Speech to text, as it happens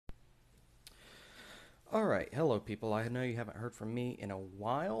All right, hello people. I know you haven't heard from me in a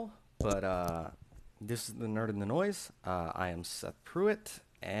while, but this is the Nerd in the Noise. I am Seth Pruitt,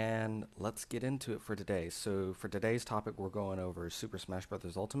 and let's get into it for today. So for today's topic, we're going over Super Smash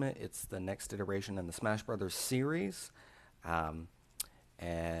Bros. Ultimate. It's the next iteration in the Smash Bros. Series. Um,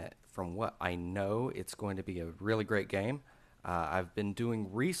 and from what I know, it's going to be a really great game. I've been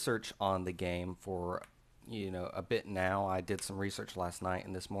doing research on the game for a bit now. I did some research last night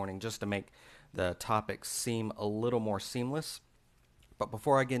and this morning just to make the topics seem a little more seamless. But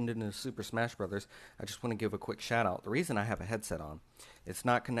before I get into Super Smash Brothers, I just want to give a quick shout out. The reason I have a headset on, it's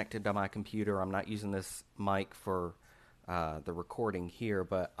not connected to my computer. I'm not using this mic for the recording here,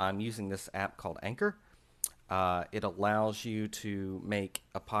 but I'm using this app called Anchor. It allows you to make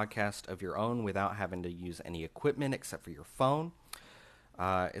a podcast of your own without having to use any equipment except for your phone.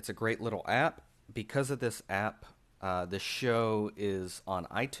 It's a great little app. Because of this app, the show is on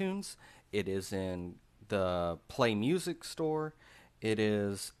iTunes. It is in the Play Music store. It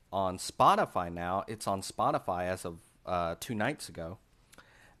is on Spotify now. It's on Spotify as of 2 nights ago.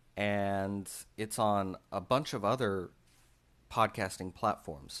 And it's on a bunch of other podcasting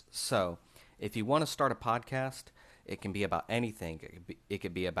platforms. So if you want to start a podcast, it can be about anything. It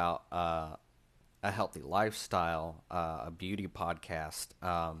could be about a healthy lifestyle, a beauty podcast,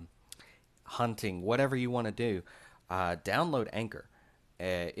 hunting, whatever you want to do. Download Anchor.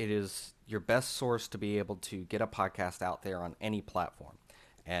 It is your best source to be able to get a podcast out there on any platform.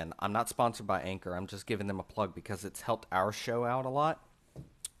 And I'm not sponsored by Anchor. I'm just giving them a plug because it's helped our show out a lot.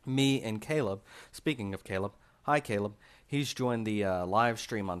 Me and Caleb. Speaking of Caleb, hi Caleb. He's joined the live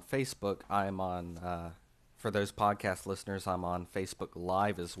stream on Facebook. I'm on, for those podcast listeners, I'm on Facebook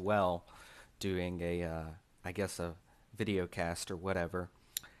Live as well, doing I guess a video cast or whatever.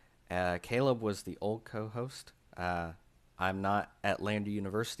 Caleb was the old co-host. I'm not at Lander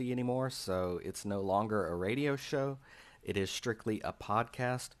University anymore, so it's no longer a radio show. It is strictly a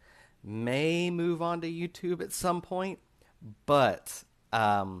podcast. May move on to YouTube at some point, but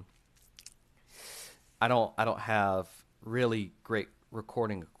um, I don't have really great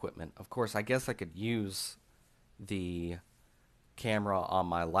recording equipment. Of course, I guess I could use the camera on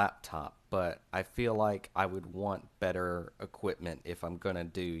my laptop, but I feel like I would want better equipment if I'm going to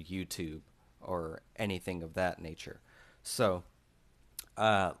do YouTube or anything of that nature. So,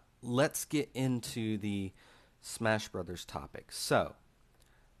 uh, let's get into the Smash Brothers topic. So,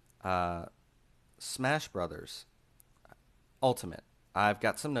 uh, Smash Brothers Ultimate. I've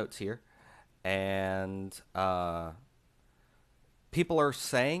got some notes here, and people are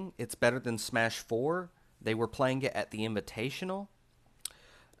saying it's better than Smash 4. They were playing it at the Invitational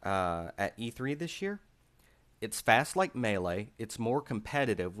at E3 this year. It's fast like Melee. It's more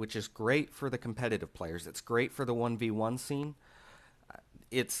competitive, which is great for the competitive players. It's great for the 1v1 scene.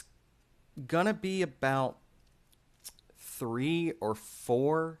 It's going to be about 3 or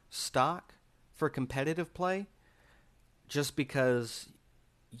 4 stock for competitive play just because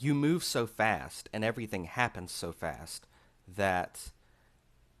you move so fast and everything happens so fast that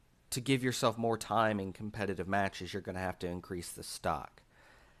to give yourself more time in competitive matches, you're going to have to increase the stock.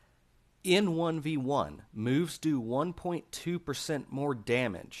 In 1v1, moves do 1.2% more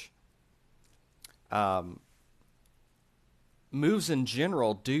damage. Um, Moves in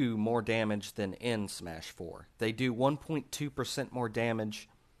general do more damage than in Smash 4. They do 1.2% more damage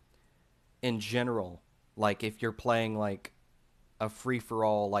in general. Like if you're playing like a free for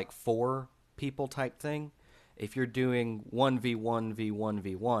all, like 4 people type thing, if you're doing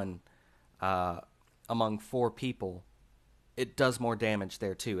 1v1v1v1 uh, among 4 people, it does more damage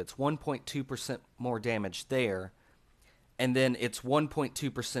there too. It's 1.2% more damage there, and then it's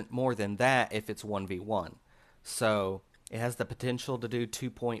 1.2% more than that if it's 1v1. So it has the potential to do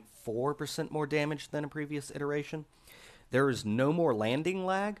 2.4% more damage than a previous iteration. There is no more landing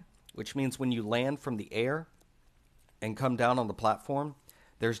lag, which means when you land from the air and come down on the platform,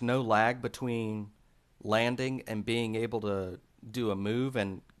 there's no lag between landing and being able to do a move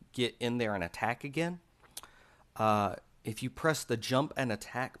and get in there and attack again. If you press the jump and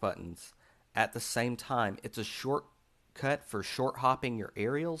attack buttons at the same time, it's a shortcut for short hopping your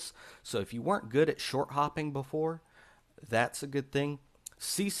aerials. So if you weren't good at short hopping before, that's a good thing.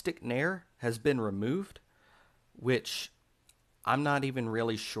 C Stick Nair has been removed, which I'm not even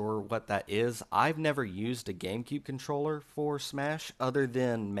really sure what that is. I've never used a GameCube controller for Smash other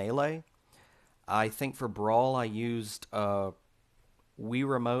than Melee. I think for Brawl I used a Wii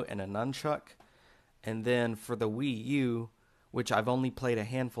Remote and a Nunchuck. And then for the Wii U, which I've only played a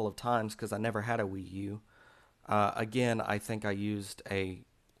handful of times because I never had a Wii U, I think I used a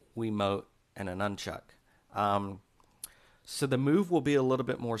Wiimote and a Nunchuck. Um, So the move will be a little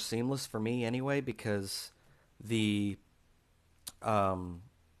bit more seamless for me anyway because the um,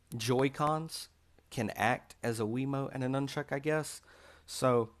 Joy Cons can act as a Wiimote and a nunchuck, I guess.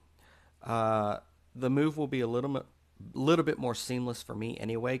 So uh, the move will be little bit more seamless for me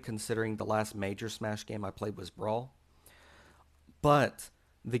anyway, considering the last major Smash game I played was Brawl. But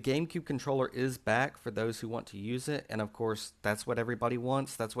the GameCube controller is back for those who want to use it, and of course, that's what everybody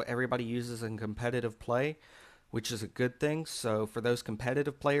wants. That's what everybody uses in competitive play, which is a good thing. So, for those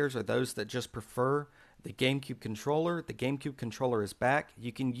competitive players or those that just prefer the GameCube controller is back.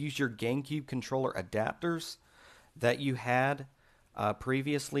 You can use your GameCube controller adapters that you had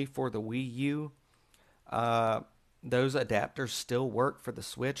previously for the Wii U. Uh, those adapters still work for the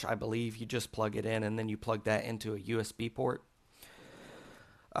Switch. I believe you just plug it in and then you plug that into a USB port.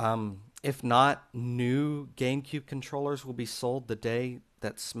 If not, new GameCube controllers will be sold the day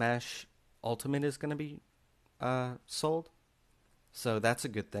that Smash Ultimate is going to be sold. So that's a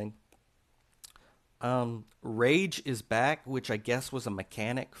good thing. Rage is back, which I guess was a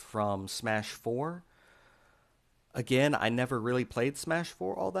mechanic from Smash 4. Again, I never really played Smash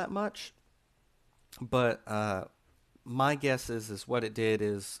 4 all that much, but my guess is what it did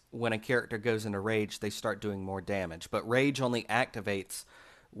is when a character goes into rage, they start doing more damage. But rage only activates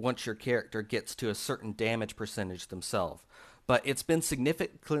once your character gets to a certain damage percentage themselves. But it's been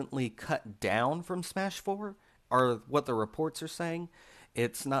significantly cut down from Smash 4, or what the reports are saying.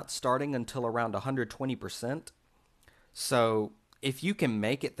 It's not starting until around 120%. So if you can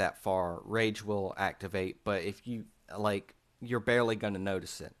make it that far, rage will activate. But if you like, you're barely going to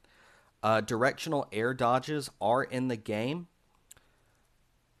notice it. Directional air dodges are in the game.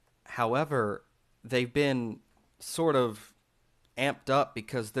 However, they've been sort of amped up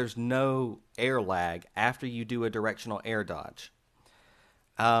because there's no air lag after you do a directional air dodge.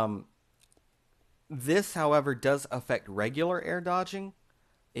 Um, this, however, does affect regular air dodging.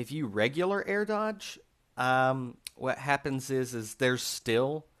 If you regular air dodge, what happens is there's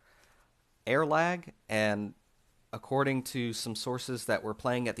still air lag, and according to some sources that were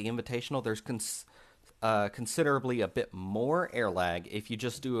playing at the Invitational, there's considerably a bit more air lag if you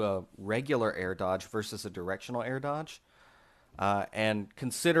just do a regular air dodge versus a directional air dodge, and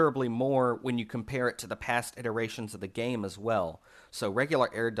considerably more when you compare it to the past iterations of the game as well. So regular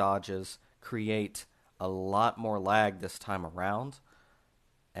air dodges create a lot more lag this time around,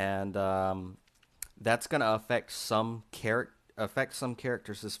 and that's going to affect some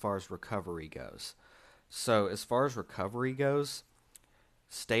characters as far as recovery goes. So as far as recovery goes,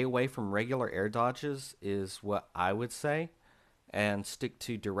 stay away from regular air dodges is what I would say, and stick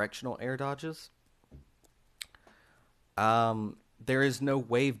to directional air dodges. There is no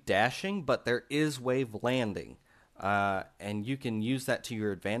wave dashing, but there is wave landing, and you can use that to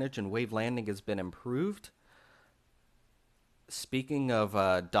your advantage. And wave landing has been improved. Speaking of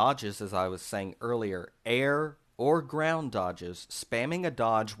dodges, as I was saying earlier, air or ground dodges, spamming a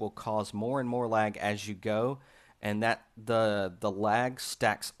dodge will cause more and more lag as you go, and that the lag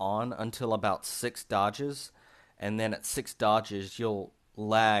stacks on until about 6 dodges, and then at 6 dodges you'll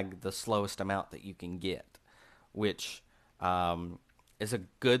lag the slowest amount that you can get, which is a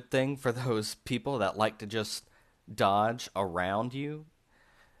good thing for those people that like to just dodge around you.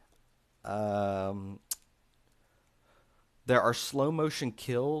 Um, there are slow motion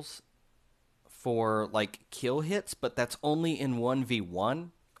kills for like kill hits, but that's only in 1v1.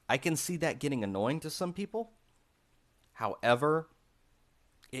 I can see that getting annoying to some people. However,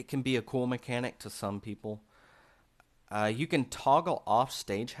 it can be a cool mechanic to some people. You can toggle off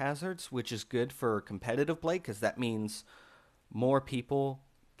stage hazards, which is good for competitive play because that means more people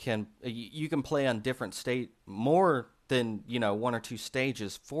can you can play on different state more than one or two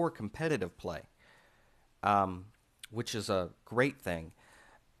stages for competitive play, which is a great thing,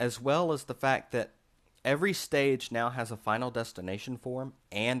 as well as the fact that every stage now has a final destination form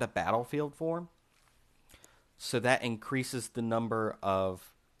and a battlefield form. So that increases the number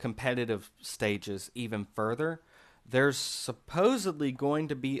of competitive stages even further. There's supposedly going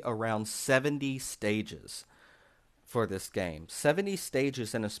to be around 70 stages for this game. 70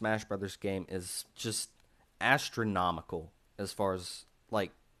 stages in a Smash Brothers game is just astronomical as far as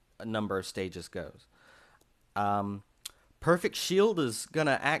like a number of stages goes. Um, Perfect Shield is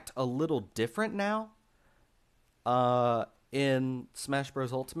gonna act a little different now. In Smash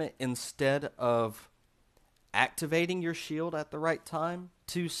Bros. Ultimate, instead of activating your shield at the right time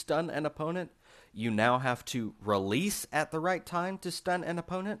to stun an opponent, you now have to release at the right time to stun an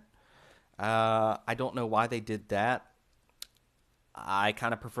opponent. I don't know why they did that. I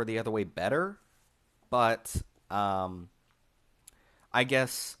kind of prefer the other way better, but I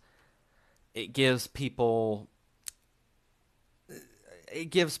guess it gives people it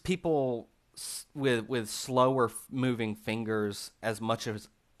gives people with slower moving fingers as much of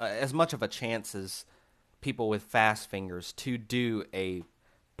a chance as people with fast fingers to do a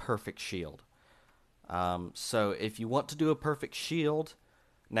perfect shield. So if you want to do a perfect shield,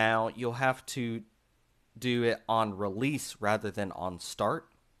 now you'll have to do it on release rather than on start.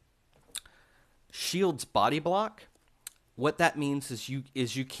 Shield's body block. What that means is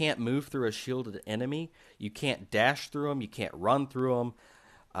you can't move through a shielded enemy. You can't dash through them. You can't run through them.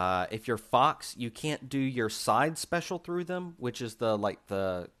 If you're Fox, you can't do your side special through them, which is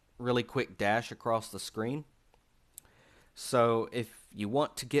the really quick dash across the screen. So if you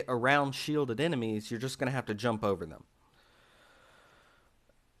want to get around shielded enemies, you're just going to have to jump over them.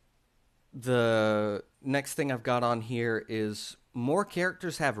 The next thing I've got on here is more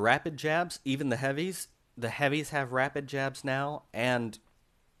characters have rapid jabs, even the heavies. The heavies have rapid jabs now, and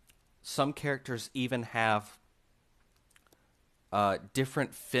some characters even have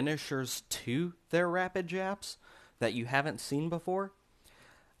different finishers to their rapid jabs that you haven't seen before.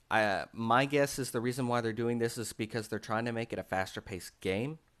 My guess is the reason why they're doing this is because they're trying to make it a faster paced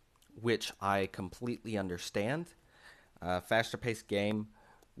game, which I completely understand. Faster paced game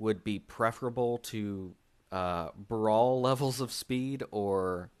would be preferable to Brawl levels of speed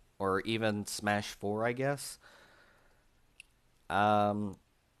or even Smash 4, I guess.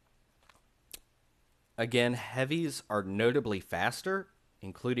 Again, heavies are notably faster,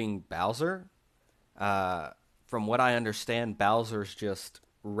 including Bowser. From what I understand, Bowser's just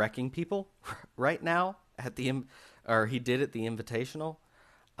wrecking people right now at or he did at the Invitational.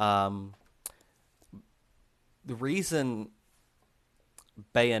 The reason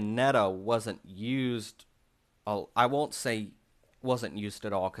Bayonetta wasn't used, I won't say wasn't used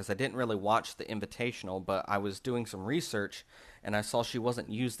at all because I didn't really watch the Invitational, but I was doing some research and I saw she wasn't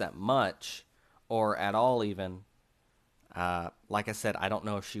used that much or at all even. Like I said, I don't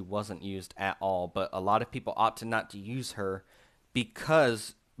know if she wasn't used at all, but a lot of people opted not to use her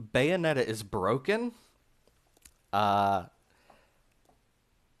because Bayonetta is broken. According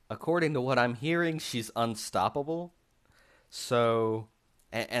to what I'm hearing, she's unstoppable. So,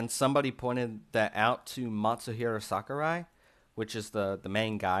 and somebody pointed that out to Matsuhiro Sakurai, which is the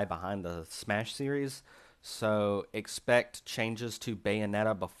main guy behind the Smash series. So expect changes to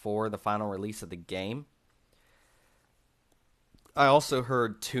Bayonetta before the final release of the game. I also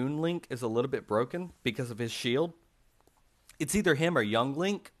heard Toon Link is a little bit broken because of his shield. It's either him or Young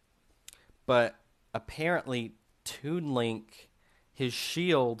Link, but apparently Toon Link, his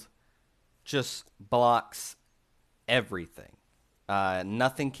shield just blocks everything.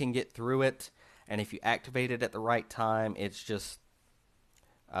 Nothing can get through it, and if you activate it at the right time, it's just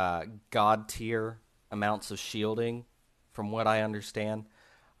god tier amounts of shielding, from what I understand.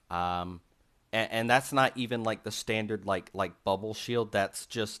 And that's not even like the standard like bubble shield. That's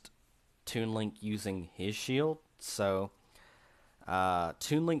just Toon Link using his shield. So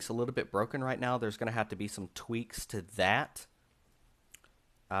Toon Link's a little bit broken right now. There's going to have to be some tweaks to that.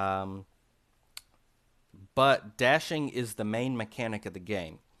 But dashing is the main mechanic of the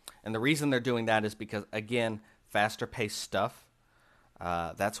game. And the reason they're doing that is because, again, faster paced stuff.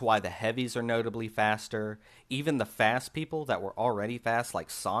 That's why the heavies are notably faster. Even the fast people that were already fast, like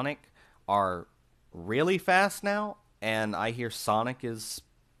Sonic, are really fast now. And I hear Sonic is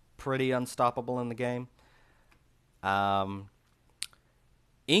pretty unstoppable in the game.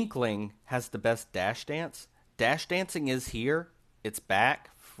 Inkling has the best dash dance. Dash dancing is here. It's back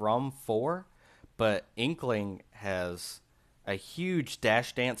from 4. But Inkling has a huge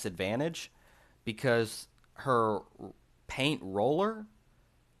dash dance advantage because her paint roller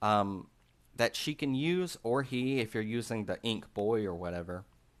that she can use, or he, if you're using the Ink Boy or whatever,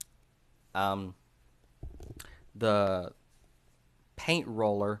 the paint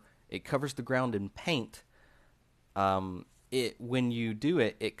roller, it covers the ground in paint. When you do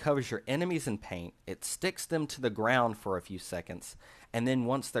it, it covers your enemies in paint. It sticks them to the ground for a few seconds, and then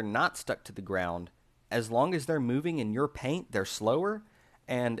once they're not stuck to the ground, as long as they're moving in your paint, they're slower,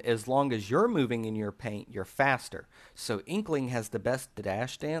 and as long as you're moving in your paint, you're faster. So Inkling has the best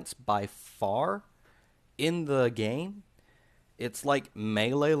dash dance by far in the game. It's like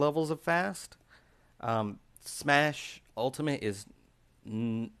Melee levels of fast. Smash Ultimate is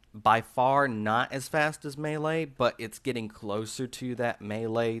by far not as fast as Melee, but it's getting closer to that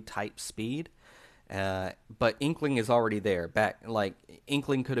Melee type speed. But Inkling is already there.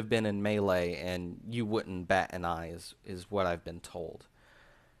 Inkling could have been in Melee, and you wouldn't bat an eye, is what I've been told.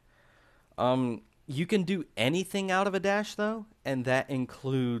 You can do anything out of a dash though, and that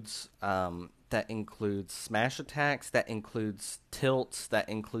includes smash attacks, that includes tilts, that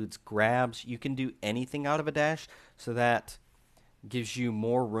includes grabs. You can do anything out of a dash, so that gives you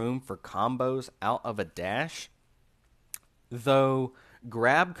more room for combos out of a dash. Though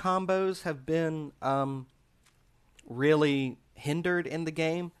grab combos have been really hindered in the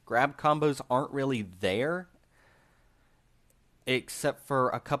game. Grab combos aren't really there, except for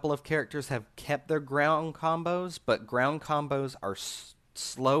a couple of characters have kept their ground combos, but ground combos are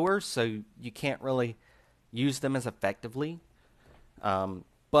slower, so you can't really use them as effectively.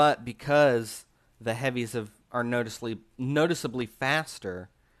 But because the heavies are noticeably faster,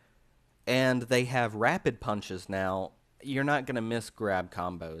 and they have rapid punches now, you're not going to miss grab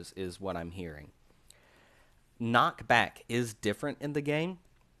combos, is what I'm hearing. Knockback is different in the game.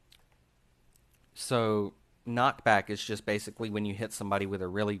 So, knockback is just basically when you hit somebody with a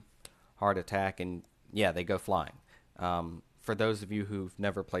really hard attack and, yeah, they go flying. For those of you who've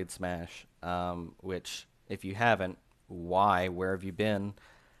never played Smash, which, if you haven't, why? Where have you been?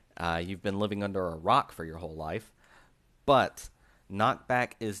 You've been living under a rock for your whole life. But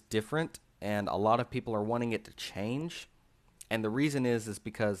knockback is different, and a lot of people are wanting it to change. And the reason is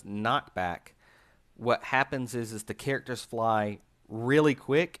because knockback, what happens is the characters fly really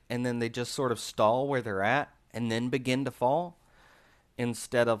quick, and then they just sort of stall where they're at, and then begin to fall,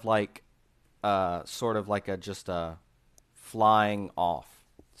 instead of like, sort of like just a flying off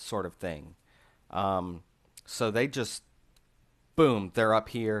sort of thing. So they just, boom, they're up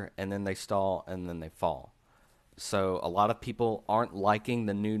here, and then they stall, and then they fall. So a lot of people aren't liking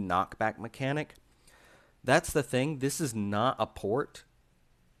the new knockback mechanic. That's the thing. This is not a port.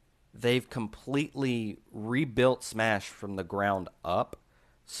 They've completely rebuilt Smash from the ground up.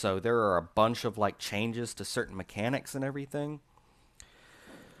 So there are a bunch of like changes to certain mechanics and everything.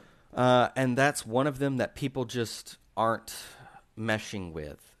 And that's one of them that people just aren't meshing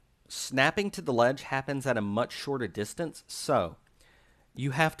with. Snapping to the ledge happens at a much shorter distance, so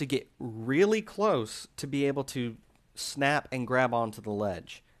you have to get really close to be able to snap and grab onto the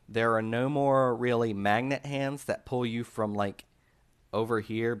ledge. There are no more really magnet hands that pull you from like over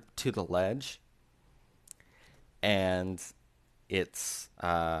here to the ledge. And it's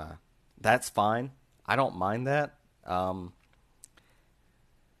that's fine. I don't mind that.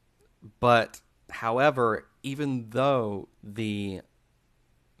 But however, even though the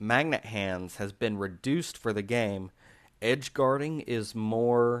magnet hands has been reduced for the game, edge guarding is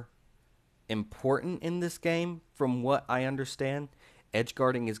more important in this game. From what I understand, edge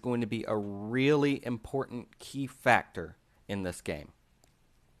guarding is going to be a really important key factor in this game.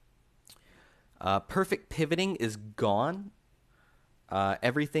 Perfect pivoting is gone.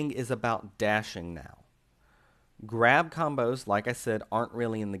 Everything is about dashing now. Grab combos, like I said, aren't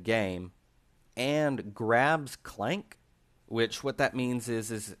really in the game. And grabs clank, which what that means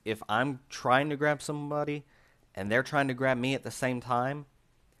is if I'm trying to grab somebody and they're trying to grab me at the same time,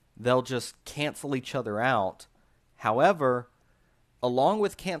 they'll just cancel each other out. However, along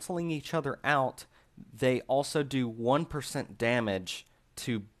with canceling each other out, they also do 1% damage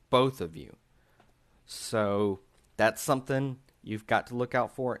to both of you. So that's something you've got to look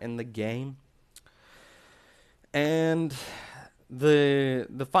out for in the game. And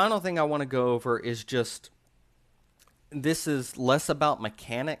the final thing I want to go over is just, this is less about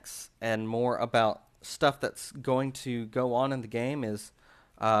mechanics and more about stuff that's going to go on in the game. Is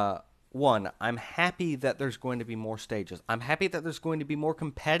one, I'm happy that there's going to be more stages. I'm happy that there's going to be more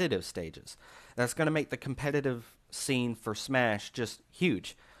competitive stages. That's going to make the competitive scene for Smash just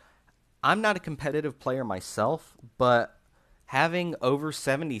huge. I'm not a competitive player myself, but having over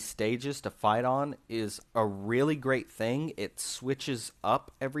 70 stages to fight on is a really great thing. It switches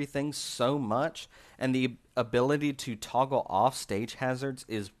up everything so much, and the ability to toggle off stage hazards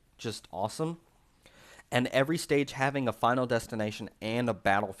is just awesome. And every stage having a final destination and a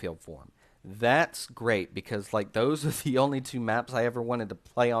battlefield form. That's great, because like those are the only two maps I ever wanted to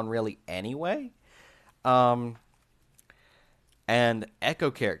play on really anyway. And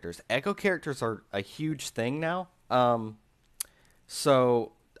echo characters. Echo characters are a huge thing now.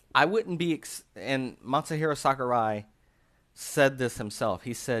 So I wouldn't be, and Matsuhiro Sakurai said this himself.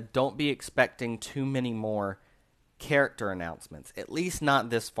 He said, don't be expecting too many more character announcements, at least not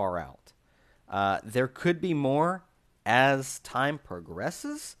this far out. There could be more as time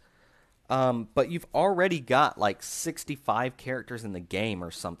progresses, but you've already got like 65 characters in the game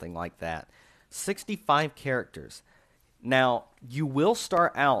or something like that. 65 characters. Now, you will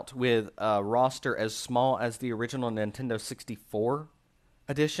start out with a roster as small as the original Nintendo 64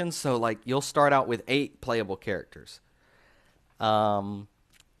 edition, so like you'll start out with 8 playable characters,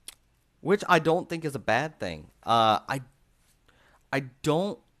 which I don't think is a bad thing. I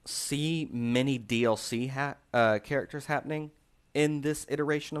don't see many DLC characters happening in this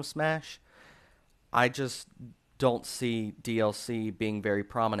iteration of Smash. I just don't see DLC being very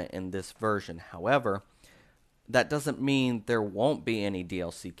prominent in this version. However, that doesn't mean there won't be any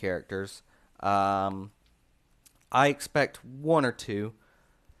DLC characters. I expect one or two.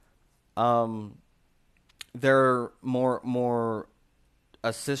 Um, there are more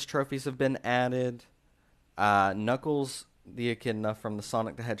assist trophies have been added. Knuckles, the Echidna from the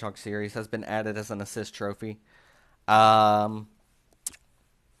Sonic the Hedgehog series, has been added as an assist trophy. Um,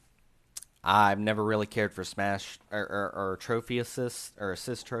 I've never really cared for Smash or trophy assists or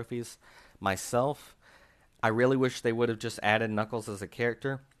assist trophies myself. I really wish they would have just added Knuckles as a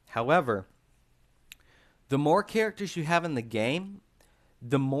character. However, the more characters you have in the game,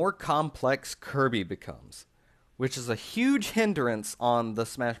 the more complex Kirby becomes, which is a huge hindrance on the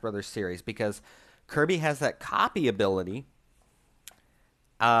Smash Brothers series because Kirby has that copy ability,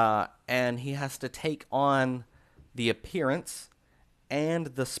 and he has to take on the appearance and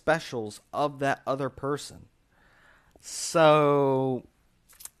the specials of that other person. So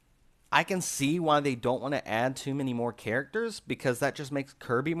I can see why they don't want to add too many more characters because that just makes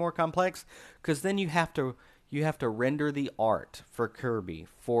Kirby more complex. Because then you have to render the art for Kirby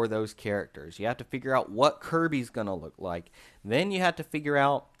for those characters. You have to figure out what Kirby's gonna look like. Then you have to figure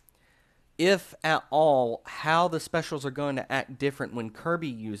out, if at all, how the specials are going to act different when Kirby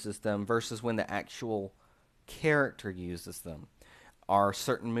uses them versus when the actual character uses them. Are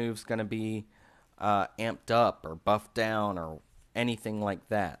certain moves going to be amped up or buffed down or anything like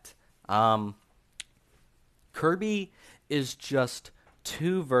that? Kirby is just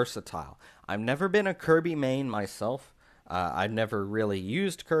too versatile. I've never been a Kirby main myself. I've never really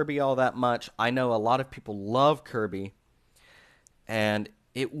used Kirby all that much. I know a lot of people love Kirby, and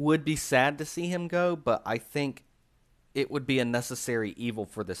it would be sad to see him go, but I think it would be a necessary evil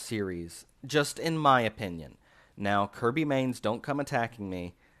for the series, just in my opinion. Now, Kirby mains, don't come attacking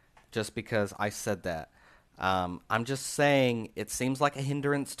me just because I said that. I'm just saying it seems like a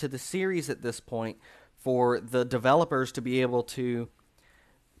hindrance to the series at this point for the developers to be able to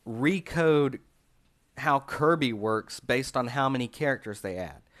recode how Kirby works based on how many characters they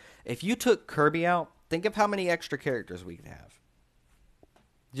add. If you took Kirby out, think of how many extra characters we could have.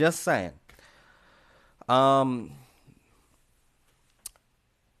 Just saying.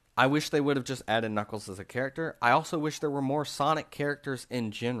 I wish they would have just added Knuckles as a character. I also wish there were more Sonic characters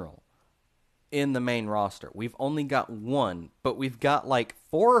in general in the main roster. We've only got one, but we've got like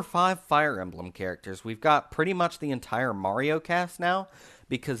 4 or 5 Fire Emblem characters. We've got pretty much the entire Mario cast now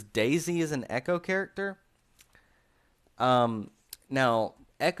because Daisy is an Echo character. Now,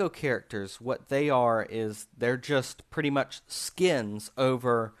 Echo characters, what they are is they're just pretty much skins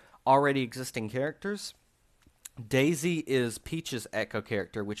over already existing characters. Daisy is Peach's Echo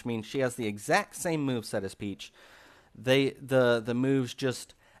character, which means she has the exact same moveset as Peach. The moves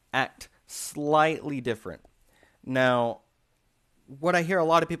just act slightly different. Now, what I hear a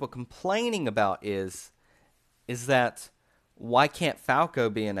lot of people complaining about is that why can't Falco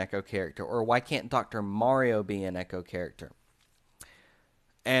be an Echo character, or why can't Dr. Mario be an Echo character?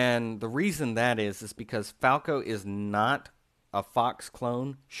 And the reason that is because Falco is not a Fox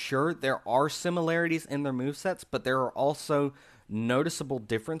clone. Sure, there are similarities in their movesets, but there are also noticeable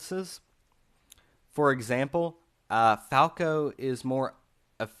differences. For example, Falco is more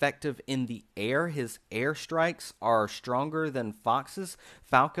effective in the air. His air strikes are stronger than Fox's.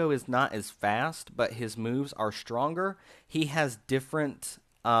 Falco is not as fast, but his moves are stronger. He has a different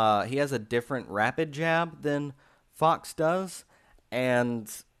rapid jab than Fox does,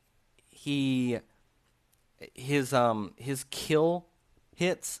 and his kill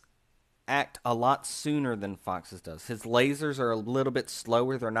hits act a lot sooner than Fox's does. His lasers are a little bit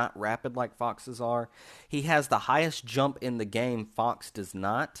slower. They're not rapid like Fox's are. He has the highest jump in the game. Fox does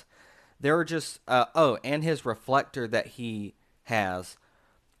not. There are just and his reflector that he has.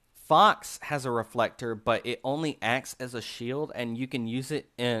 Fox has a reflector, but it only acts as a shield, and you can use it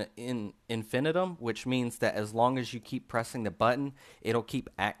in infinitum, which means that as long as you keep pressing the button, it'll keep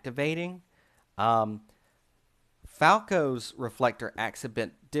activating. Falco's reflector acts a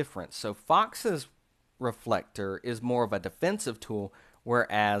bit different. So Fox's reflector is more of a defensive tool,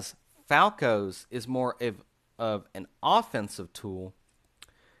 whereas Falco's is more of an offensive tool.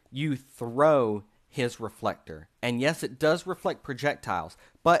 You throw his reflector. And yes, it does reflect projectiles,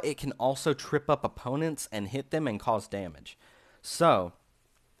 but it can also trip up opponents and hit them and cause damage. So,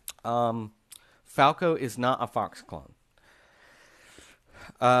 Falco is not a Fox clone.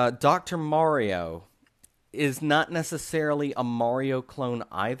 Dr. Mario is not necessarily a Mario clone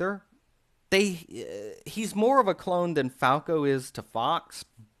either. He's more of a clone than Falco is to Fox.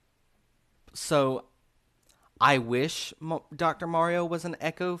 So I wish Dr. Mario was an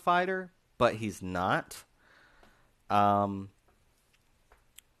Echo fighter, but he's not. Um,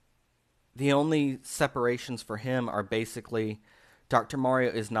 the only separations for him are basically Dr.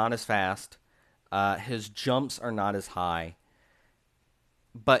 Mario is not as fast, his jumps are not as high,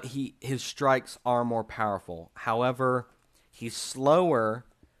 but his strikes are more powerful. However, he's slower,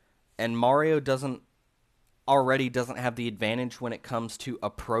 and Mario doesn't have the advantage when it comes to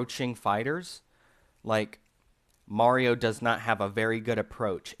approaching fighters. Like, Mario does not have a very good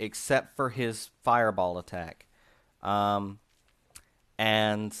approach, except for his fireball attack. Um,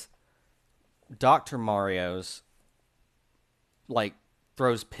 and Dr. Mario's, like,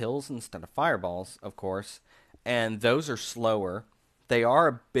 throws pills instead of fireballs, of course, and those are slower. They are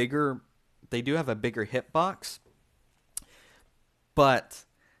a bigger, they do have a bigger hitbox, but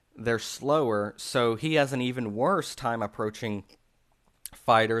they're slower, so he has an even worse time approaching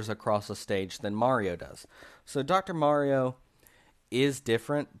fighters across a stage than Mario does. So Dr. Mario is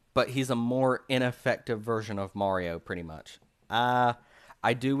different, but he's a more ineffective version of Mario, pretty much.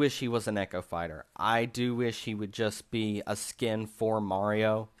 I do wish he was an Echo Fighter. I do wish he would just be a skin for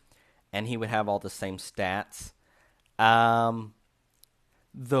Mario, and he would have all the same stats. Um,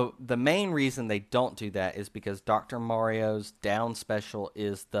 the main reason they don't do that is because Dr. Mario's down special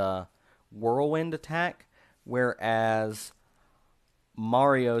is the whirlwind attack, whereas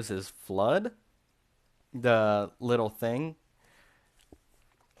Mario's is Flood, the little thing.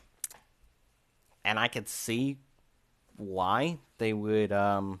 And I could see why they would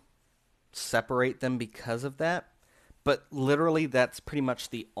separate them because of that. But literally, that's pretty much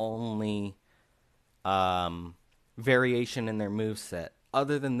the only variation in their moveset.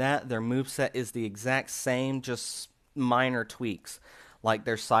 Other than that, their moveset is the exact same, just minor tweaks. Like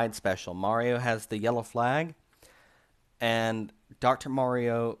their side special. Mario has the yellow flag, and Dr.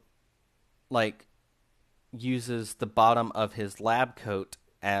 Mario, like, uses the bottom of his lab coat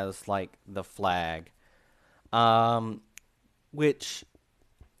as, like, the flag. Um, which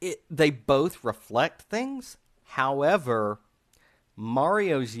they both reflect things. However,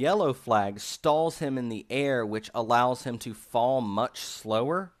 Mario's yellow flag stalls him in the air, which allows him to fall much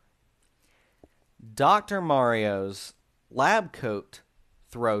slower. Dr. Mario's lab coat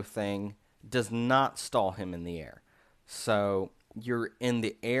throw thing does not stall him in the air. So you're in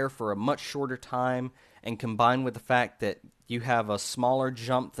the air for a much shorter time, and combined with the fact that you have a smaller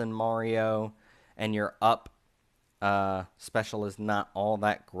jump than Mario, and your up special is not all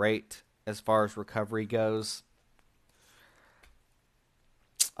that great as far as recovery goes,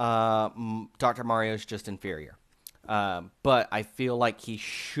 Dr. Mario is just inferior. But I feel like he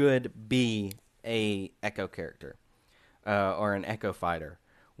should be a Echo character, or an Echo fighter,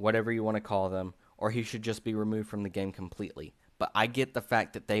 whatever you want to call them, or he should just be removed from the game completely. But I get the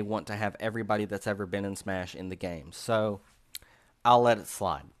fact that they want to have everybody that's ever been in Smash in the game, so I'll let it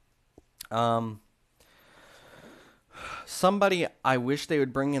slide. Um, Somebody I wish they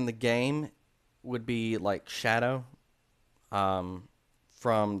would bring in the game would be like Shadow, um,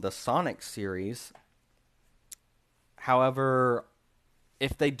 from the Sonic series. However,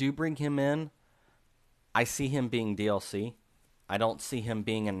 if they do bring him in, I see him being DLC. I don't see him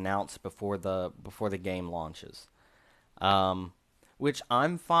being announced before the game launches. Um, which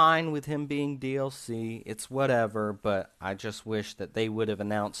I'm fine with him being DLC. It's whatever, but I just wish that they would have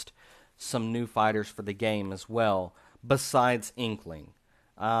announced some new fighters for the game as well, besides Inkling.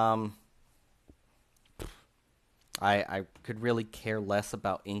 Um, I could really care less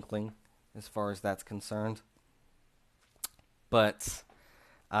about Inkling as far as that's concerned. But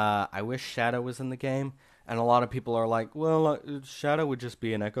I wish Shadow was in the game, and a lot of people are like, well, Shadow would just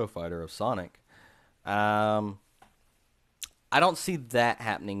be an Echo Fighter of Sonic. Um, I don't see that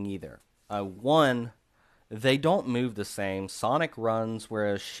happening either. One, they don't move the same. Sonic runs,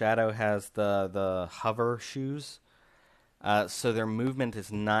 whereas Shadow has the hover shoes. So their movement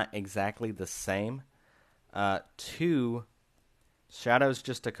is not exactly the same. Two, Shadow's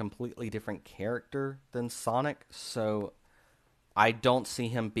just a completely different character than Sonic, so I don't see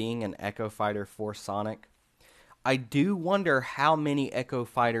him being an Echo Fighter for Sonic. I do wonder how many Echo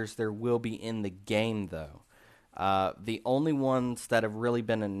Fighters there will be in the game, though. The only ones that have really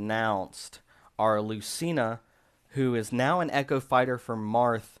been announced are Lucina, who is now an Echo Fighter for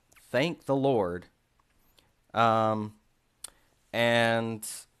Marth, thank the Lord. Um, and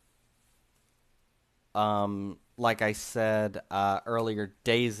like I said earlier,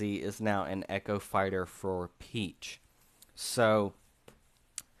 Daisy is now an Echo Fighter for Peach. So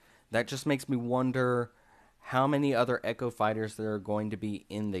that just makes me wonder how many other Echo Fighters there are going to be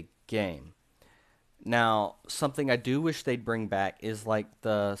in the game. Now, something I do wish they'd bring back is like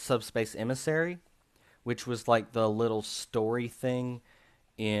the Subspace Emissary, which was like the little story thing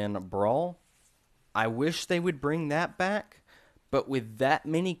in Brawl. I wish they would bring that back, but with that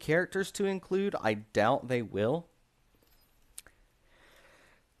many characters to include, I doubt they will.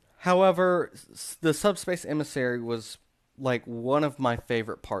 However, the Subspace Emissary was like one of my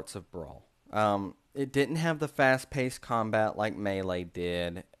favorite parts of Brawl. It didn't have the fast-paced combat like Melee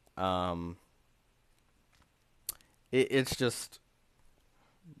did. Um, it's just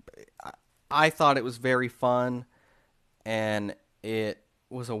I thought it was very fun, and it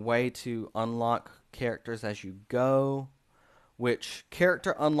was a way to unlock characters as you go. Which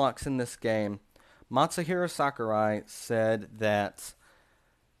character unlocks in this game? Matsuhiro Sakurai said that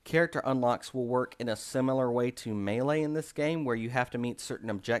character unlocks will work in a similar way to Melee in this game, where you have to meet certain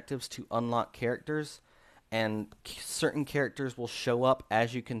objectives to unlock characters, and certain characters will show up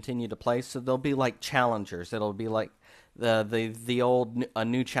as you continue to play. So they'll be like challengers. It'll be like the old a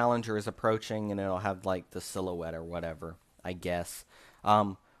new challenger is approaching, and it'll have like the silhouette or whatever, I guess.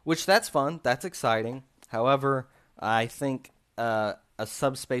 Which that's fun. That's exciting. However, I think a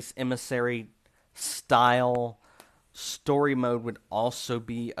Subspace Emissary style story mode would also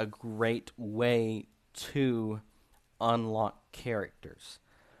be a great way to unlock characters.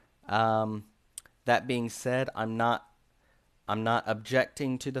 That being said, I'm not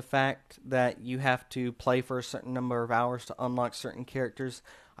objecting to the fact that you have to play for a certain number of hours to unlock certain characters.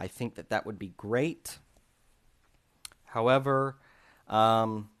 I think that that would be great. However,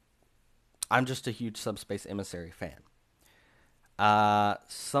 I'm just a huge Subspace Emissary fan.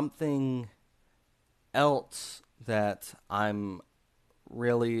 Something else that I'm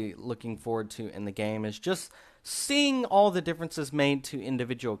really looking forward to in the game is just seeing all the differences made to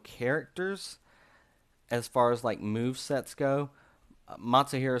individual characters as far as like move sets go.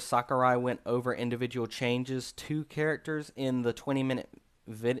 Matsuhiro Sakurai went over individual changes to characters in the 20-minute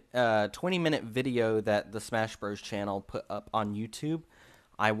 20-minute video that the Smash Bros channel put up on YouTube.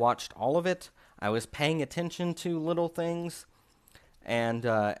 I watched all of it. I was paying attention to little things, and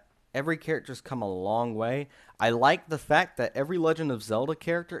every character's come a long way. I like the fact that every Legend of Zelda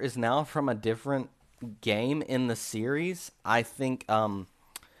character is now from a different game in the series. I think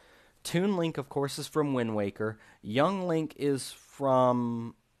Toon Link, of course, is from Wind Waker. Young Link is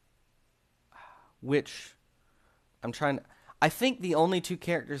from which I think the only two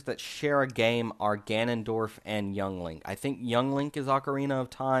characters that share a game are Ganondorf and Young Link. I think Young Link is Ocarina of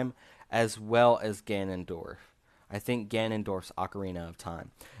Time as well as Ganondorf. I think Ganondorf's Ocarina of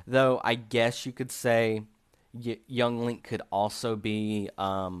Time. Though I guess you could say Young Link could also be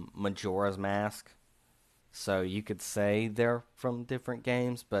Majora's Mask. So you could say they're from different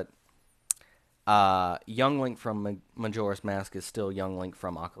games, but Young Link from Majora's Mask is still Young Link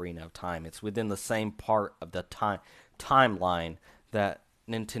from Ocarina of Time. It's within the same part of the timeline that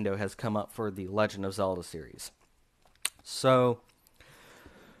Nintendo has come up for the Legend of Zelda series. So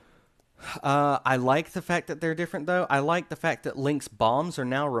I like the fact that they're different, though. I like the fact that Link's bombs are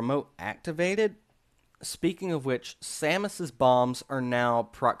now remote activated. Speaking of which, Samus's bombs are now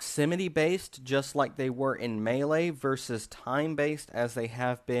proximity-based, just like they were in Melee, versus time-based, as they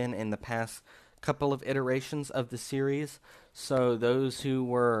have been in the past couple of iterations of the series. So those who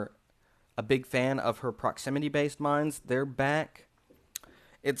were a big fan of her proximity-based mines, they're back.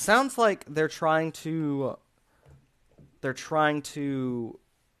 It sounds like they're trying to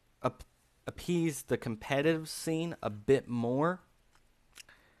appease the competitive scene a bit more,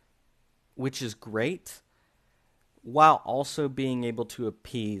 which is great, while also being able to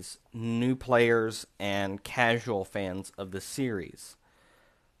appease new players and casual fans of the series,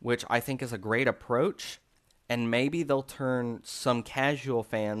 which I think is a great approach, and maybe they'll turn some casual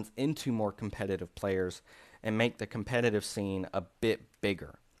fans into more competitive players and make the competitive scene a bit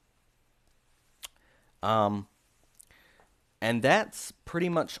bigger. And that's pretty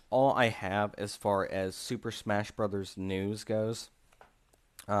much all I have as far as Super Smash Bros. News goes.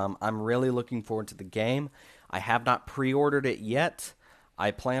 I'm really looking forward to the game. I have not pre-ordered it yet.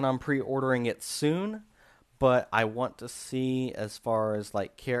 I plan on pre-ordering it soon, but I want to see, as far as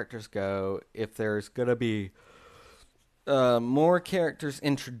like characters go, if there's gonna be more characters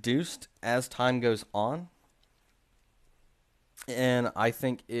introduced as time goes on. And I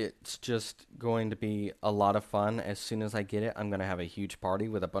think it's just going to be a lot of fun. As soon as I get it, I'm going to have a huge party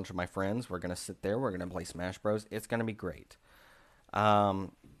with a bunch of my friends. We're going to sit there. We're going to play Smash Bros. It's going to be great. Some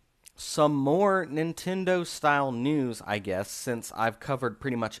more Nintendo-style news, I guess, since I've covered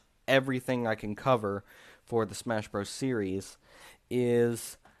pretty much everything I can cover for the Smash Bros. Series,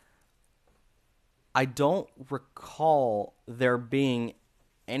 is I don't recall there being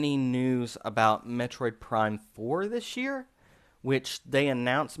any news about Metroid Prime 4 this year, which they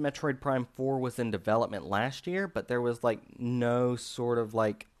announced Metroid Prime 4 was in development last year, but there was like no sort of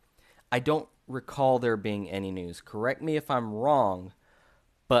like, I don't recall there being any news. Correct me if I'm wrong,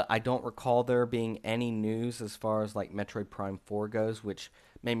 but I don't recall there being any news as far as like Metroid Prime 4 goes, which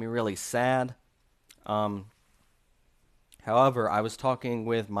made me really sad. Um, However, I was talking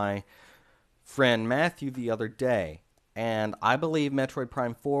with my friend Matthew the other day, and I believe Metroid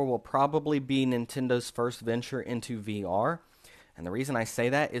Prime 4 will probably be Nintendo's first venture into VR. And the reason I say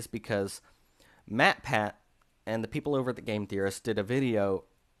that is because MatPat and the people over at the Game Theorist did a video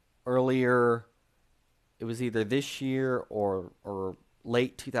earlier. It was either this year or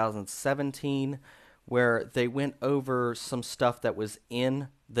late 2017, where they went over some stuff that was in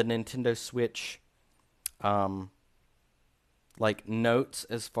the Nintendo Switch, um, like notes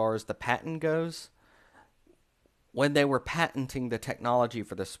as far as the patent goes. When they were patenting the technology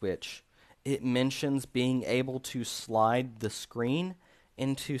for the Switch, it mentions being able to slide the screen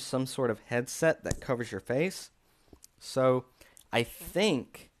into some sort of headset that covers your face. So I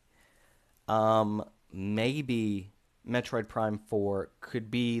think maybe Metroid Prime 4 could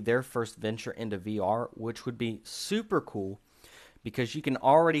be their first venture into VR, which would be super cool because you can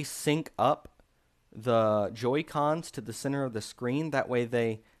already sync up the Joy-Cons to the center of the screen. That way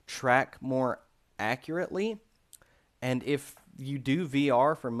they track more accurately. And if you do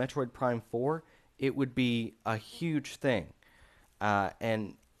VR for Metroid Prime 4, it would be a huge thing.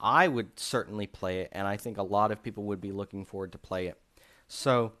 And I would certainly play it, and I think a lot of people would be looking forward to play it.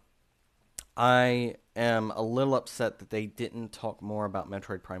 So I am a little upset that they didn't talk more about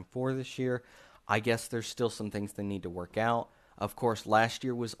Metroid Prime 4 this year. I guess there's still some things they need to work out. Of course, last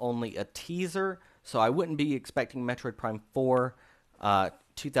year was only a teaser, so I wouldn't be expecting Metroid Prime 4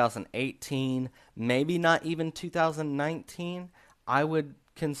 2018, maybe not even 2019. I would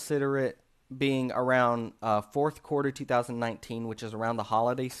consider it being around fourth quarter 2019, which is around the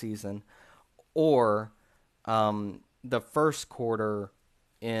holiday season, or the first quarter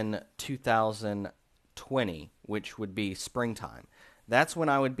in 2020, which would be springtime. That's when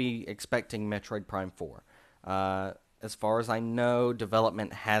I would be expecting Metroid Prime 4. As far as I know,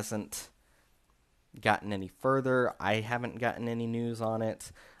 development hasn't gotten any further. I haven't gotten any news on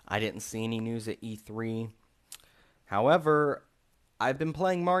it. I didn't see any news at E3. However, I've been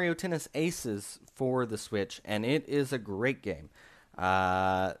playing Mario Tennis Aces for the Switch, and it is a great game.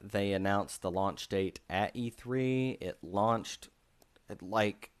 They announced the launch date at E3. It launched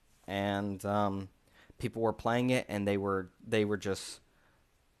and people were playing it, and they were just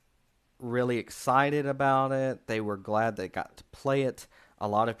really excited about it. They were glad they got to play it. A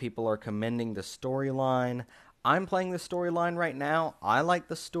lot of people are commending the storyline. I'm playing the storyline right now. I like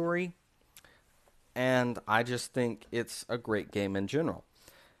the story, and I just think it's a great game in general.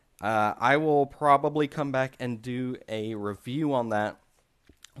 I will probably come back and do a review on that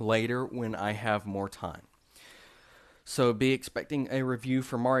later when I have more time. So be expecting a review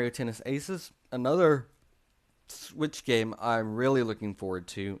for Mario Tennis Aces. Another Switch game I'm really looking forward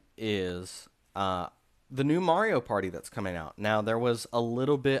to is the new Mario Party that's coming out. Now, there was a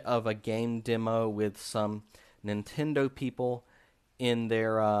little bit of a game demo with some Nintendo people in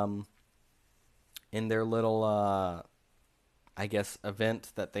their little I guess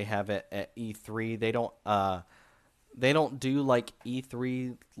event that they have at E3. They don't do like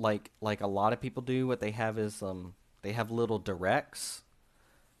E3 like a lot of people do. What they have is they have little directs,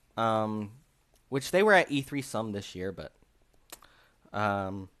 which they were at E3 some this year, but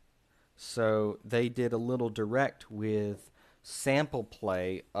so they did a little direct with sample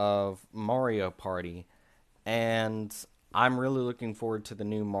play of Mario Party, and I'm really looking forward to the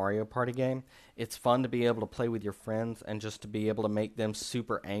new Mario Party game. It's fun to be able to play with your friends and just to be able to make them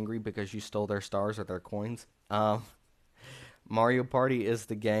super angry because you stole their stars or their coins. Mario Party is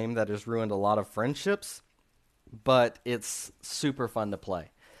the game that has ruined a lot of friendships, but it's super fun to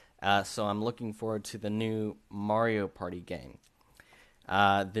play. So I'm looking forward to the new Mario Party game.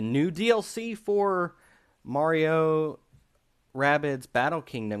 The new DLC for Mario Rabbids Battle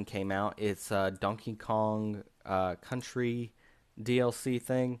Kingdom came out. It's a Donkey Kong Country DLC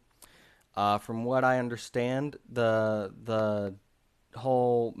thing. From what I understand, the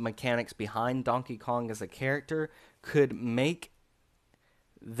whole mechanics behind Donkey Kong as a character could make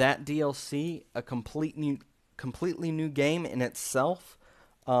that DLC a completely new game in itself.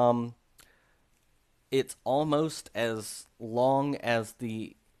 It's almost as long as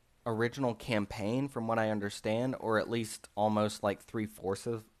the original campaign, from what I understand, or at least almost like three-fourths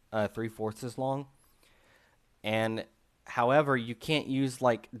as long. And however, you can't use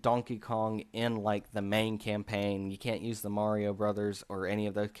like Donkey Kong in like the main campaign. You can't use the Mario Brothers or any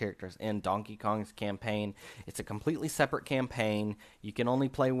of those characters in Donkey Kong's campaign. It's a completely separate campaign. You can only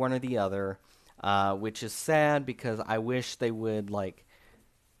play one or the other, which is sad because I wish they would like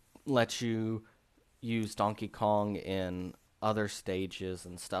lets you use Donkey Kong in other stages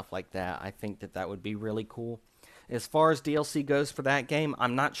and stuff like that. I think that that would be really cool. As far as DLC goes for that game,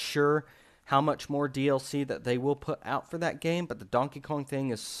 I'm not sure how much more DLC that they will put out for that game, but the Donkey Kong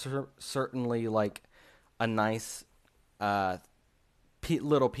thing is certainly like a nice uh,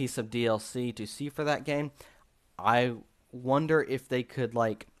 little piece of DLC to see for that game. I wonder if they could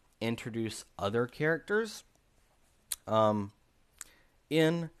like introduce other characters um,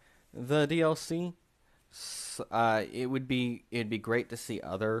 in the DLC. It'd be great to see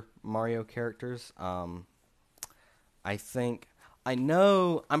other Mario characters. I think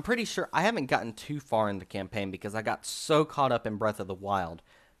I'm pretty sure I haven't gotten too far in the campaign because I got so caught up in Breath of the Wild.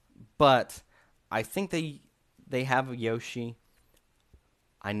 But I think they have Yoshi.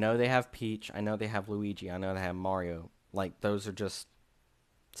 I know they have Peach. I know they have Luigi. I know they have Mario. Like those are just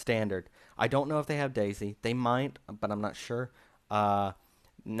standard. I don't know if they have Daisy. They might, but I'm not sure. Uh,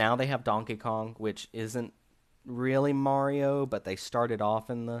 Now they have Donkey Kong, which isn't really Mario, but they started off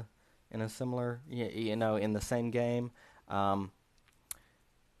in a similar, in the same game. Um,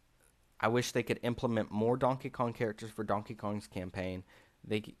 I wish they could implement more Donkey Kong characters for Donkey Kong's campaign.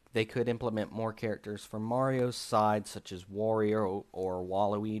 They could implement more characters for Mario's side, such as Wario or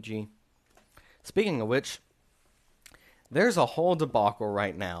Waluigi. Speaking of which, there's a whole debacle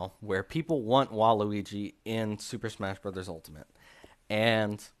right now where people want Waluigi in Super Smash Bros. Ultimate,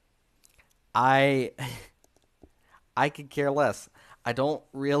 and I I could care less. I don't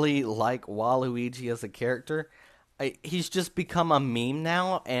really like Waluigi as a character. He's just become a meme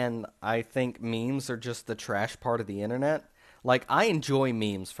now, and I think memes are just the trash part of the internet. Like I enjoy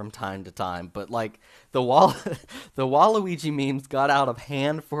memes from time to time, but like the Waluigi memes got out of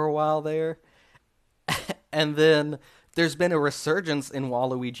hand for a while there, and then there's been a resurgence in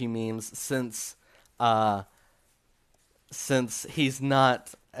Waluigi memes uh since he's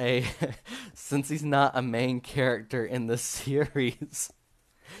not a since he's not a main character in the series.